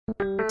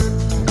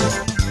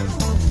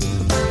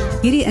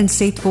Hierdie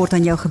inset word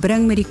aan jou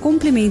gebring met die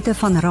komplimente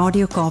van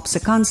Radio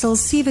Kaapse Kansel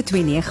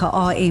 729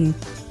 AM.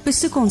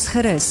 Besoek ons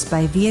gerus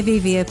by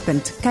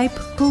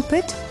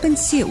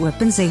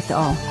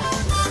www.capepulpit.co.za.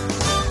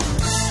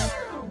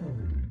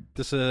 Het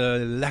is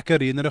 'n lekker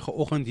reënerige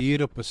oggend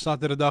hier op 'n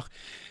Saterdag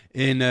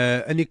en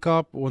in die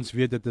Kaap, ons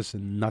weet dit is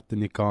nat in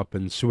die Kaap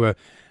en so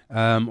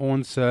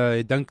ons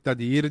dink dat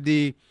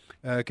hierdie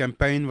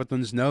campaign wat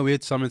ons nou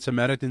het saam met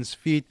Samaritan's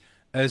Feet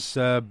is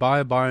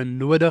baie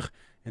nodig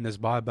en is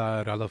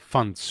baie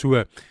relevant.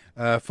 So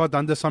vat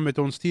dan saam met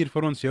ons, stuur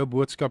vir ons jou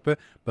boodskappe,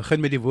 begin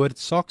met die woord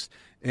socks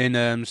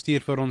en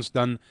stuur vir ons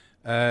dan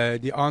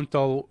die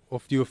aantal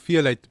of die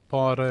hoeveelheid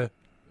pare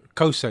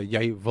kouse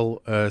jy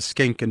wil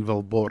skenk en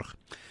wil borg.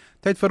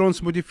 Tyd vir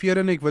ons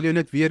motivering. Ek wil jou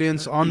net weer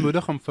eens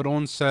aanmoedig om vir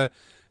ons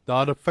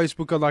daar op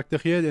Facebook 'n like te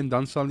gee en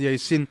dan sal jy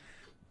sien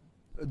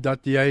dat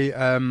jy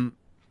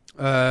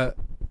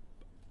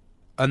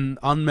 'n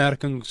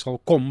aanmerking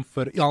sal kom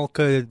vir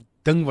elke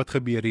ding wat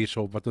gebeur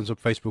hierso wat ons op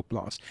Facebook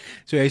plaas.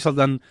 So jy sal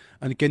dan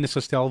in kennis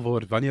gestel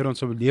word wanneer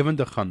ons op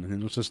lewendig gaan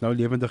en ons is nou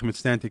lewendig met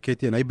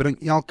Turketti en hy bring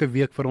elke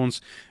week vir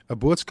ons 'n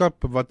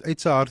boodskap wat uit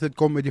sy hart uit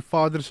kom, uit die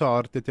Vader se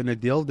hart uit en hy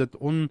deel dit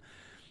hoe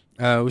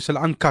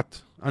sal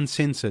uncut,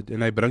 uncensored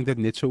en hy bring dit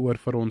net so oor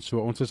vir ons. So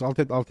ons is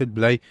altyd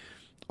bly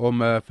om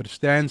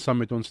verstaan saam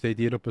met ons tyd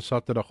hier op 'n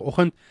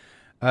Saterdagoggend.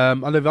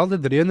 Alhoewel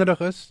dit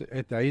reënerig is,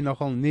 het hy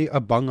nogal nie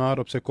 'n bang haar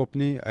op sy kop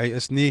nie. Hy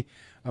is nie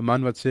 'n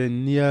man wat sê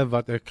nee,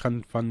 wat ek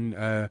gaan van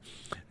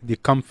die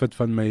comfort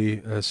van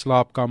my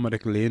slaapkamer,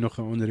 ek lê nog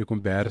onder die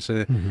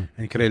komberse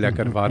en kry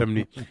lekker warm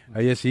nie.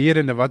 Hy is hier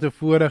en wat 'n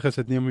voorreg is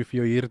dit nie om vir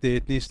jou hier te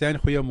hê nie. Stan,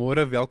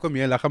 goeiemôre, welkom.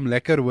 Jy lig hom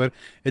lekker hoor.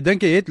 Ek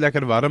dink jy het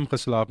lekker warm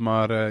geslaap,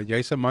 maar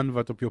jy's 'n man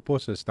wat op jou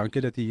pos is.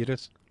 Dankie dat jy hier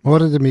is.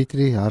 Môre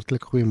Dimitri,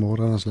 hartlik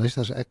goeiemôre aan ons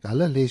luisteraars.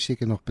 Hulle lê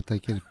seker nog party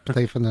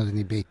van hulle in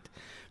die bed.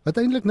 Wat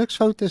eintlik niks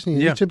fout is nie,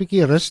 net so 'n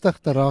bietjie rustig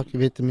te raak, jy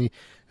weet, om die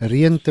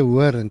reën te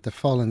hoor en te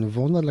val en hoe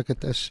wonderlik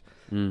dit is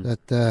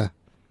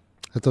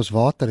dat ons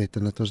water het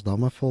en dat ons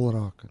damme vol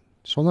raak.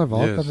 Sonder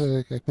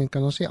water, ek meen,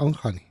 kan ons nie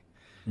aangaan nie.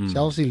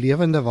 Selfs die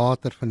lewende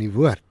water van die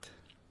woord.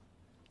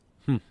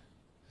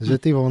 Is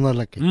dit nie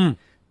wonderlik nie?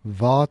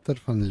 Water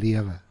van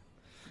lewe.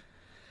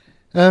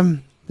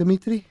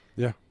 Dimitri?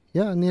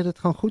 Ja, nee, dit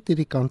gaan goed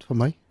hierdie kant van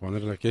my.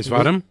 Wonderlik, jy's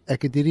warm?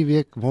 Ek het hierdie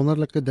week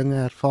wonderlike dinge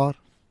ervaar.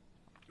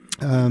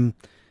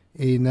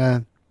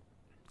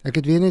 Ek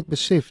het weer net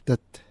besef dat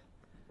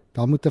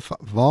daar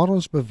waar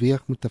ons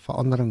beweeg moet 'n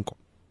verandering kom.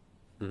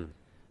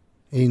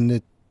 En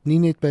dit nie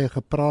net by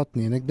gepraat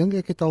nie, en ek dink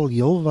ek het al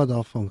heel wat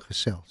daarvan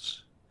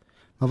gesels.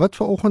 Maar wat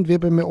vanoggend weer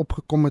by my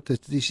opgekom het,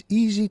 it is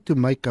easy to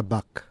make a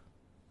buck.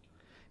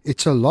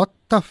 It's a lot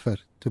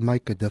tougher to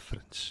make a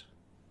difference.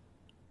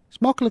 Dit is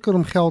makliker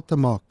om geld te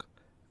maak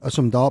as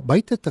om daar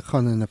buite te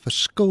gaan en 'n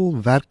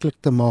verskil werklik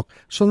te maak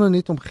sonder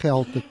net om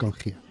geld te kan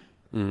gee.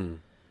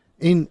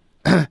 En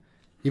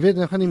jy weet,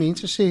 dan gaan die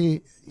mense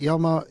sê, ja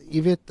maar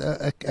jy weet,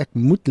 ek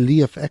moet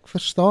leef, ek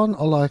verstaan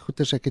al daai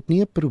goeters, ek het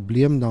nie 'n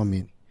probleem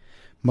daarmee nie.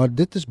 Maar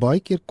dit is baie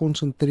keer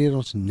konsentreer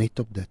ons net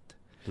op dit.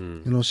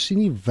 En ons sien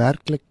nie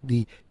werklik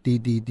die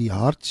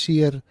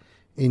hartseer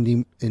en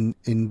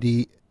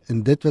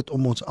dit wat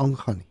om ons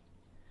aangaan nie.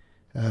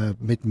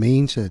 Met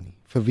mense nie,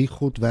 vir wie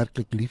God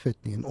werklik lief het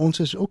nie. En ons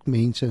is ook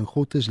mense en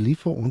God is lief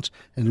vir ons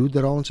en hoe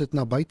dra ons dit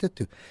na buite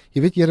toe?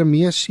 Jy weet,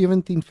 Jeremia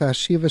 17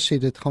 vers 7 sê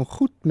dit gaan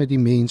goed met die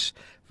mens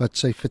wat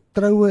sy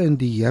vertroue in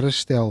die Here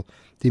stel,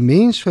 die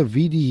mens vir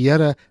wie die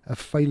Here 'n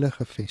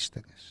veilige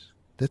vesting is.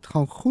 Dit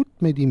gaan goed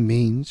met die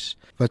mens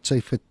wat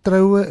sy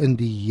vertroue in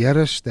die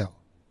Here stel.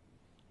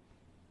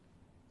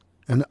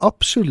 En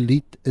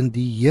absoluut in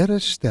die Here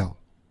stel.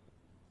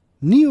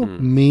 Nie op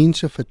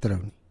mense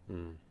vertrou nie.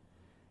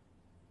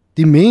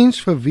 Die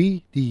mens vir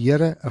wie die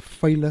Here 'n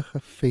veilige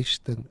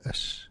vesting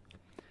is.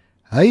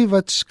 Hy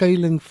wat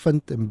skuiling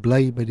vind en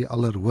bly by die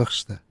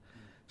Allerhoogste,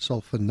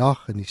 sal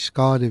vannag in die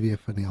skaduwee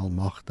van die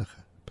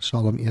Almagtige.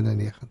 Psalm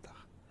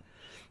 91.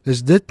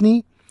 Is dit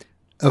nie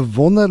 'n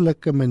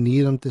wonderlike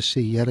manier om te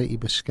sê, Here, U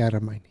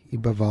beskerm my nie, U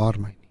bewaar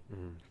my nie.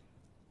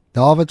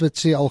 Dawid wat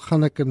sê, al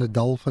gaan ek in 'n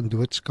dal van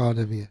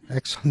doodskaduwee,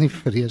 ek sal nie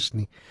vrees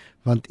nie,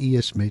 want U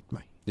is met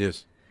my.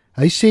 Yes.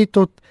 Hy sê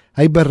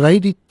hy berei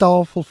die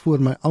tafel voor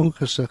my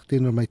aangesig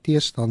teenoor my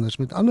teestanders.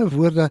 Met ander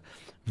woorde,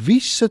 wie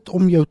sit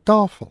om jou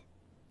tafel?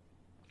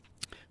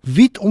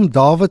 Wie het om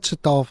Dawid se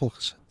tafel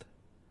gesit?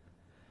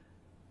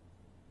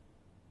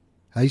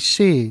 Hy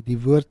sê, die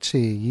woord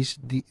sê,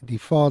 die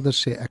Vader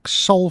sê, ek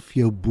salf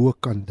jou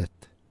bokant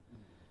dit.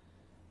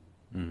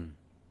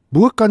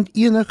 Bokant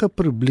enige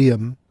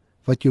probleem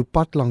wat jou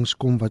pad langs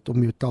kom wat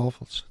om jou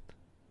tafel sit.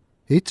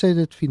 Het sy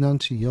dit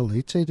finansiëel,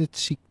 het sy dit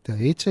siekte,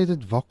 het sy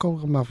dit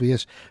wakker mag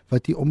wees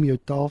wat jy om jou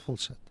tafel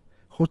sit.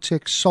 God sê,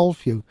 ek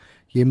salf jou,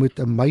 jy moet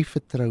in my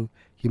vertrou,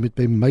 jy moet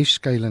by my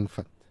skuiling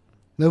vind.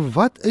 Nou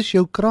wat is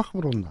jou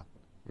kragbron dan?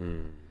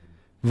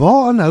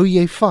 Waaraan hou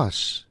jy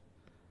vas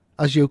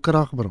as jou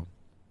kragbron?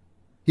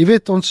 Jy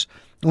weet, ons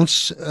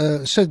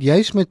sit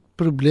juist met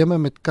probleme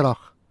met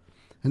krag.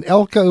 En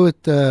elke ou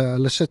het,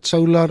 hulle sit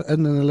solar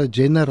in en hulle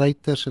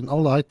generators en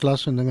al daai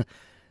klas en dinge.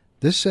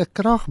 Dis 'n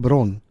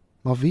kragbron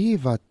Maar weet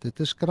jy wat, dit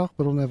is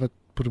kragbronne wat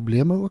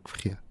probleme ook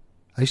gee.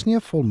 Hy's nie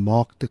 'n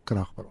volmaakte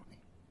kragbron nie.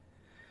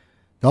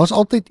 Daar's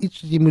altyd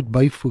iets wat jy moet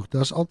byvoeg,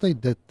 daar's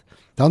altyd dit.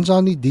 Dan's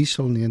daar nie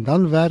diesel nie, en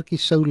dan werk die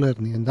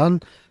solar nie, en dan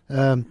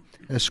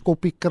 'n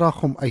skoppie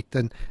krag om uit,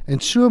 en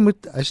so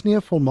is nie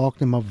 'n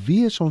volmaakte, maar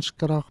wie is ons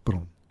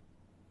kragbron?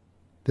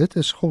 Dit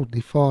is God,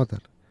 die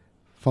Vader,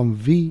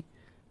 van wie,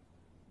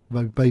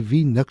 by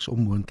wie niks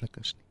onmoontlik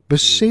is nie.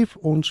 Besef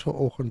ons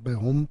vanoggend, by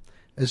hom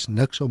is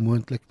niks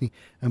onmoontlik nie,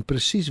 en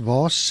presies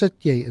waar sit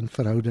jy in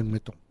verhouding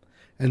met hom?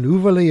 En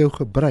hoe wil hy jou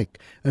gebruik?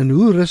 En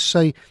hoe rus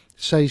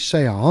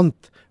sy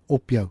hand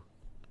op jou?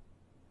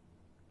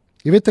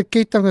 Jy weet, 'n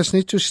ketting is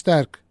net so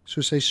sterk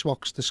soos sy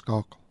swakste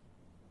skakel.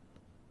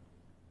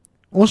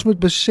 Ons moet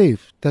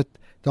besef dat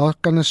daar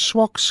kan 'n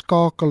swak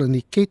skakel in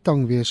die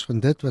ketting wees van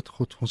dit wat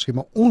God vir ons sê,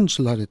 maar ons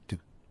laat dit toe,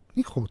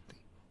 nie God nie.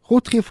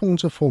 God gee vir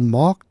ons 'n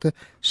volmaakte,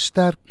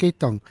 sterk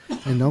ketting,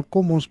 en dan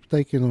kom ons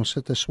partykeer en ons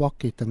sit 'n swak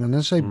ketting, en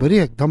as hy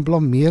breek, dan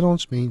blameer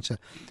ons mense.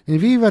 En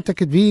weet jy wat, ek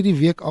het weer hierdie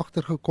week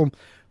agtergekom,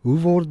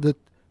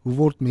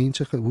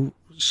 hoe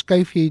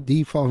skuif jy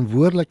die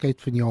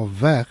verantwoordelikheid van jou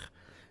weg,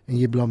 en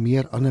jy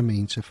blameer ander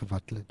mense vir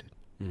wat hulle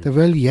doen,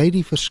 terwyl jy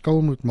die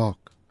verskil moet maak.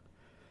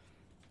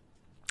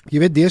 Jy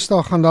weet,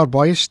 deesdae gaan daar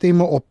baie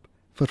stemme op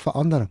vir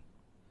verandering.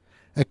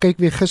 Ek kyk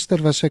weer,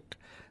 gister was ek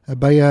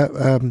by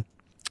 'n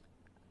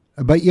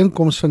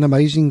byeenkoms van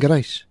Amazing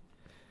Grace,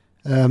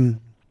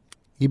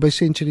 hier by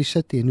Century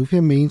City, en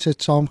hoeveel mense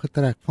het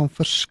saamgetrek, van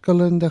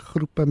verskillende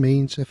groepe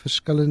mense,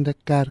 verskillende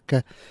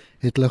kerke,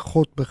 het hulle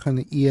God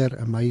begin eer,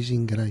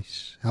 Amazing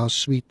Grace, how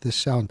sweet the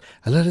sound.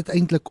 Hulle het dit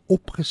eintlik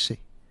opgesê.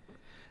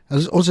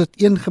 Ons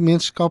het een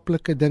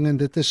gemeenskaplike ding, en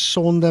dit is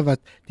sonde wat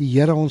die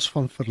Here ons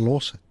van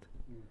verlos het.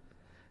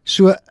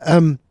 So,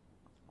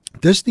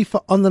 dis die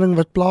verandering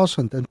wat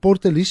plaasvind. In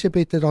Port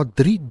Elizabeth het daar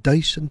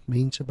 3000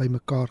 mense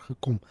bymekaar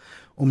gekom,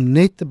 om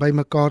net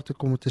bymekaar te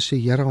kom en te sê,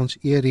 Here, ons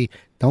eer U,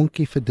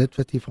 dankie vir dit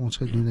wat U vir ons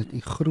gedoen het, U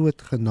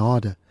groot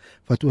genade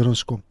wat oor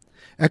ons kom.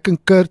 Ek en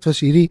Kurt was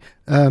hierdie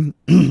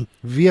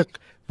week,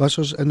 was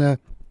ons in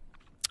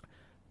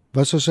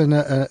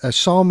 'n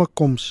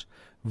samekoms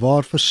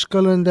waar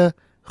verskillende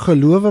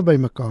gelowe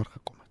bymekaar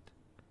gekom het.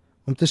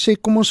 Om te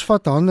sê, kom ons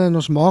vat hande en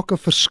ons maak 'n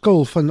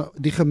verskil van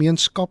die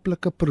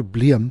gemeenskaplike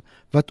probleem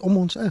wat om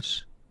ons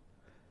is.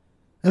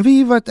 En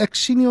weet jy wat, ek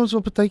sien nie ons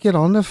op 'n tydjie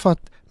hande vat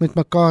met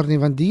mekaar nie,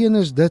 want die een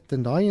is dit,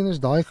 en daai een is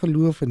daai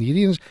geloof, en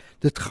hierdie een is,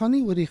 dit gaan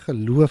nie oor die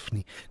geloof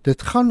nie,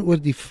 dit gaan oor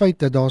die feit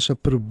dat daar's 'n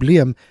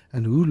probleem,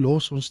 en hoe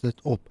los ons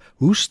dit op?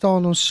 Hoe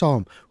staan ons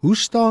saam? Hoe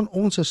staan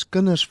ons as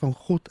kinders van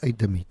God uit,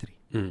 Dimitri?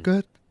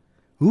 Kurt,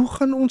 hoe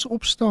gaan ons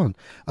opstaan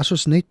as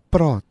ons net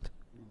praat?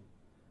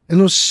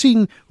 En ons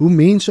sien hoe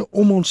mense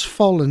om ons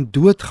val en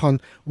doodgaan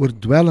oor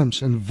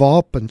dwelms en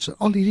wapens en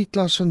al hierdie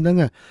klas van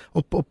dinge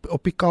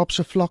op die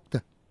Kaapse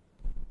vlakte.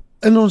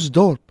 In ons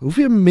dorp,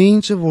 hoeveel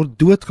mense word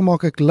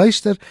doodgemaak? Ek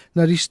luister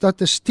na die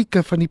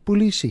statistieke van die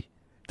polisie.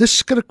 Dis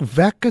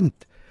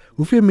skrikwekkend.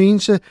 Hoeveel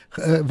mense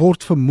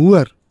word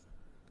vermoor?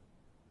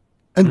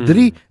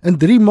 In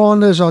 3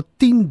 maande is daar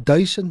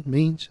 10,000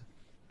 mense.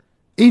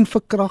 En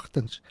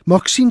verkrachtings. Maar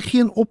ek sien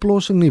geen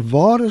oplossing nie.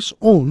 Waar is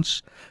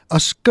ons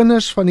as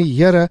kinders van die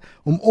Here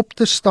om op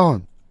te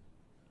staan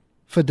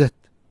vir dit?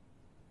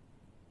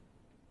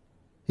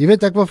 Jy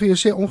weet, ek wil vir jou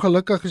sê,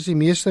 ongelukkig is die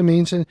meeste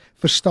mense,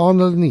 verstaan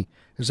hulle nie,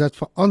 is dat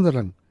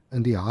verandering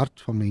in die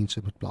hart van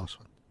mense moet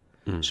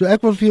plaasvind. So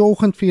ek wil vir jou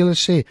oggend vir julle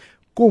sê,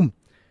 kom,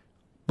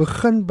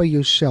 begin by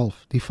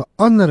jouself. Die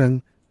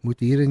verandering moet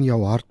hier in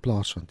jou hart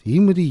plaasvind.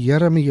 Hier moet die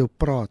Here met jou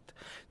praat.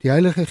 Die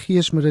Heilige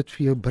Gees moet dit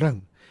vir jou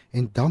bring.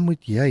 En dan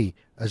moet jy,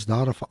 as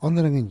daar 'n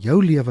verandering in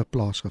jou lewe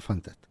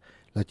plaasgevind het,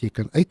 dat jy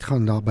kan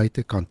uitgaan daar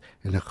buitekant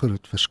en 'n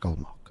groot verskil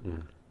maak.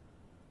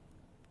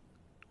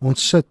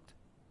 Ons sit,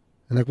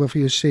 en ek wil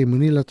vir jou sê,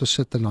 moenie laat ons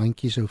sit en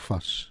handjies hou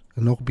vas,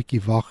 en nog 'n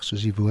bietjie wag,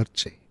 soos die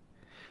woord sê.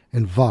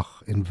 En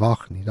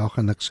wag nie, daar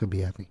gaan niks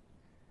gebeur nie.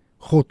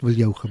 God wil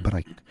jou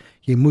gebruik.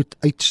 Jy moet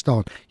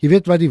uitstaan. Jy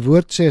weet wat die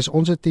woord sê, as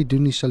ons dit nie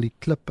doen nie, sal die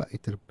klippe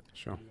uitroep.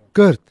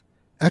 Kurt,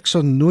 ek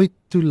sal nooit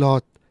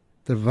toelaat,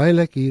 terwyl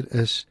ek hier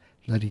is,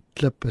 dat die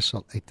klippe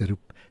sal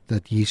uitroep,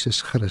 dat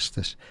Jesus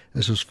Christus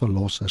is ons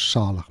verlosser,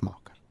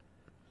 saligmaker.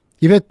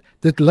 Jy weet,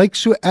 dit lyk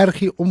so erg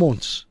hier om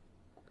ons,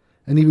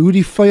 en hoe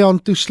die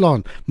vyand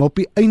toeslaan, maar op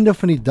die einde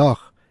van die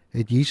dag,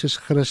 het Jesus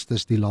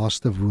Christus die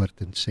laaste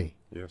woord en sê.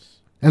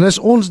 Yes. En as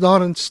ons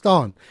daarin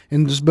staan,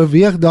 en ons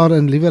beweeg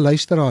daarin, liewe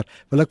luisteraar,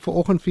 wil ek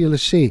vanoggend vir julle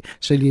sê,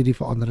 sal jy die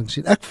verandering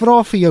sien. Ek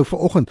vra vir jou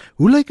vanoggend,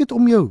 hoe lyk dit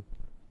om jou?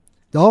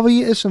 Daar waar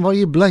jy is en waar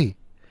jy bly,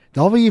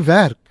 daar waar jy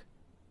werk,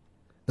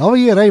 daar waar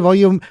jy ry,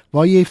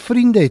 waar jy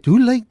vriende het, hoe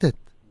lyk dit?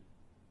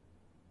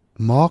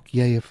 Maak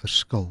jy 'n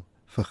verskil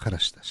vir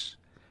Christus?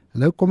 En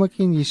nou kom ek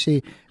en jy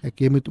sê,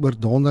 jy moet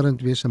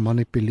oordonderend wees en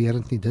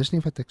manipulerend nie, dis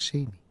nie wat ek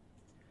sê nie.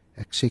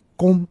 Ek sê,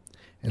 kom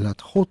en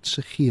laat God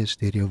se Gees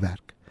deur jou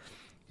werk.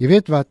 Jy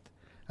weet wat,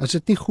 as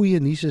dit nie goeie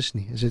nuus is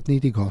nie, is dit nie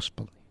die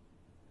gospel nie.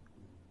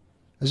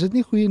 As dit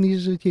nie goeie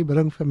nuus is wat jy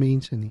bring vir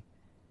mense nie,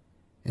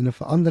 en 'n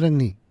verandering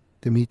nie,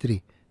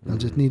 Dimitri, dan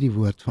is dit nie die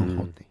woord van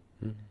God nie.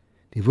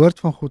 Die woord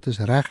van God is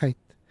reguit.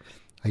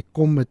 Hy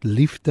kom met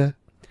liefde.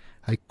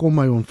 Hy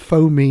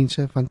ontvou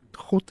mense, want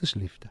God is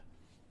liefde.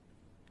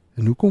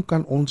 En hoekom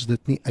kan ons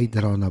dit nie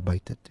uitdra na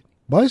buite toe?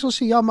 Baie sal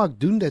sê, ja, maar ek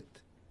doen dit.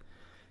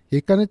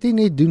 Jy kan dit nie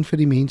net doen vir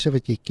die mense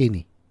wat jy ken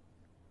nie.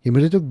 Jy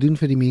moet dit ook doen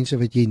vir die mense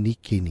wat jy nie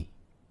ken nie.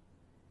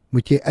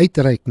 Moet jy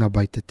uitreik na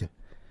buite toe.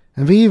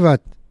 En weet jy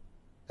wat?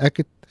 Ek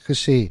het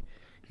gesê,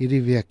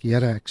 hierdie week,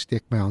 Here, ek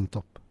steek my hand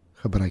op.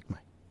 Gebruik my.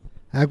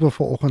 Ek wil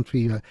vanoggend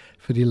vir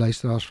die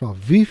luisteraars vra,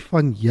 wie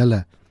van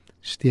julle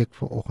steek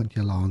vanoggend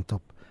julle hand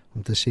op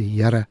om te sê,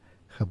 Here,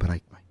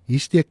 gebruik my. Hier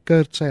steek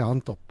Kurt sy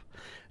hand op.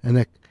 En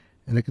ek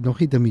het nog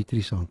nie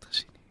Dimitri se hand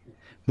gesien nie.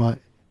 Maar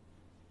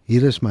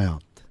hier is my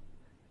hand.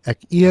 Ek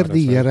eer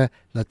die Here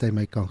dat hy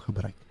my kan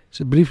gebruik.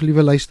 Asseblief,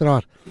 liewe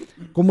luisteraar,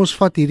 kom ons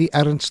vat hierdie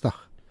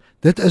ernstig.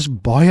 Dit is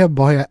baie,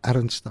 baie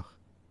ernstig.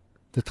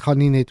 Dit gaan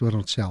nie net oor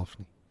onsself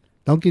nie.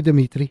 Dankie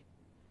Dimitri.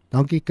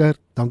 Dankie Kurt,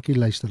 dankie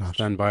luisteraars.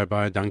 Dan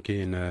baie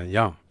dankie en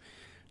ja,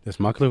 dis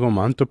maklik om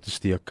hand op te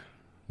steek,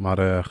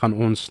 maar gaan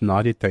ons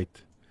na die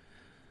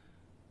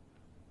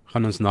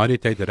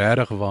tyd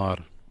regtig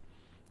waar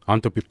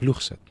hand op die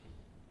ploeg sit.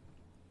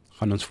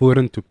 Gaan ons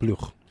vorentoe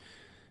ploeg.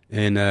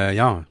 En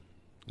ja,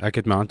 ek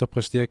het my hand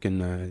opgesteek en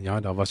ja,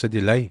 daar was 'n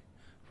delay,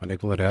 want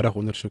ek wil regtig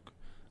ondersoek.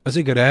 Is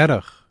ek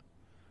regtig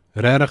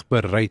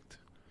bereid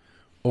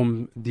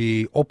om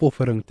die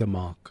opoffering te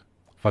maak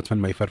wat van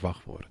my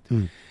verwag word?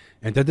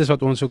 En dit is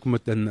wat ons ook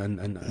moet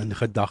in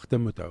gedagte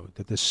moet hou.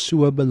 Dit is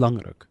so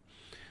belangrik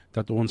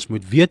dat ons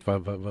moet weet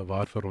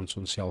waarvoor ons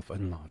onsself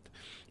inlaat.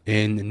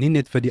 En nie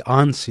net vir die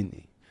aansien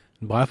nie.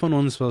 En baie van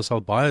ons sal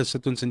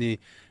sit ons in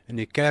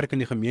die kerk en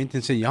die gemeente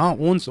en sê, ja,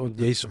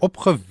 jy's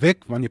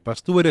opgewek, want die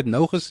pastoor het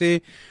nou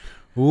gesê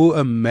hoe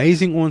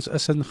amazing ons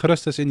is in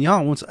Christus. En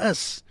ja, ons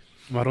is.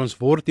 Maar ons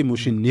word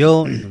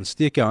emosioneel en ons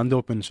steek die hande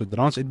op en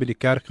sodra ons uit by die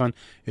kerk gaan,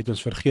 het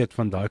ons vergeet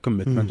van daai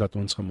commitment wat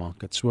ons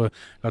gemaak het. So,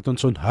 laat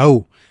ons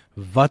onthou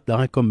wat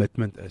daai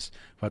commitment is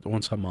wat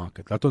ons gemaak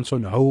het. Laat ons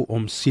onthou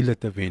om siele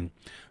te wen.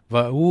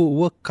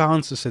 Hoe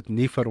kans is dit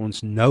nie vir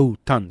ons nou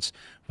tans,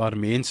 waar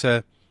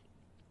mense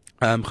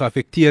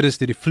geaffekteer is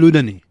deur die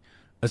vloede nie,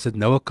 is dit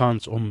nou 'n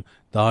kans om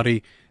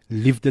daardie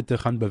liefde te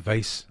gaan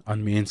bewys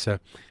aan mense.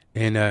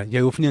 En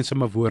jy hoef nie eens 'n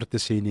woord te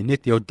sê nie,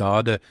 net jou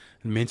dade.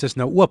 En mense is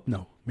nou oop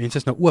nou. Mense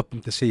is nou oop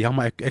om te sê, ja,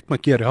 maar ek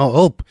maak keer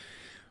hulp.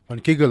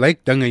 Want kyk hoe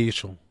lyk dinge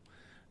hierso.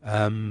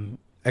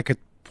 Ek het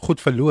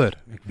goed verloor.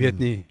 Ek weet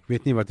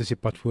nie wat is die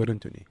pad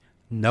vorentoe nie.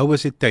 Nou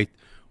is die tyd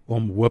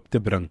om hoop te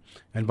bring.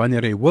 En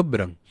wanneer jy hoop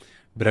bring,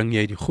 bring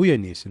jy die goeie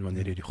nuus. En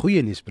wanneer jy die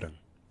goeie nuus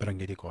bring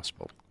jy die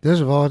gospel.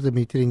 Dis waar,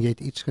 Dimitri, en jy het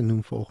iets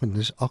genoem vanoggend,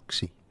 dis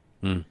aksie.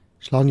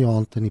 Slaan jou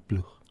hand in die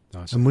ploeg.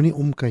 En moenie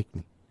omkyk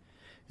nie.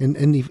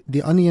 En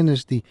die ander een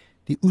is die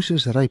oes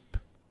is ryp.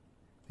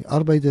 Die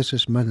arbeiders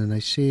is min en hy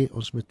sê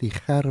ons moet die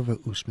gerwe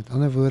oes. Met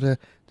ander woorde,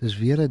 dis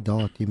weer 'n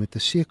daad, jy moet 'n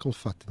sekel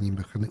vat en jy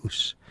begin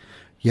oes.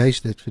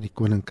 Juist dit vir die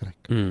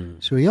koninkryk.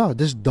 So ja,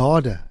 dis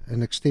dade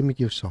en ek stem met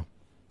jou saam.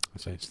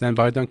 Stan,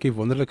 baie dankie,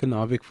 wonderlike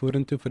naweek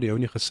vorentoe vir jou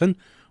en die gesin.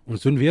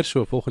 Ons doen weer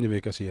so volgende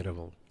week as die Here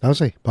wil. Daar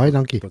sê, baie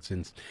dankie.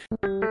 Totsiens.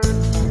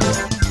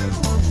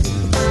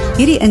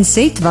 Hierdie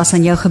inset was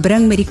aan jou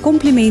gebring met die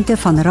komplimente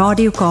van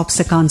Radio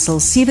Kaapse Kansel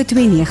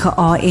 729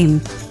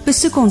 AM.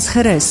 Besoek ons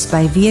gerus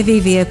by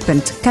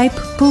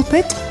www.cape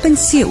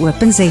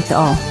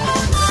pulpit.co.za.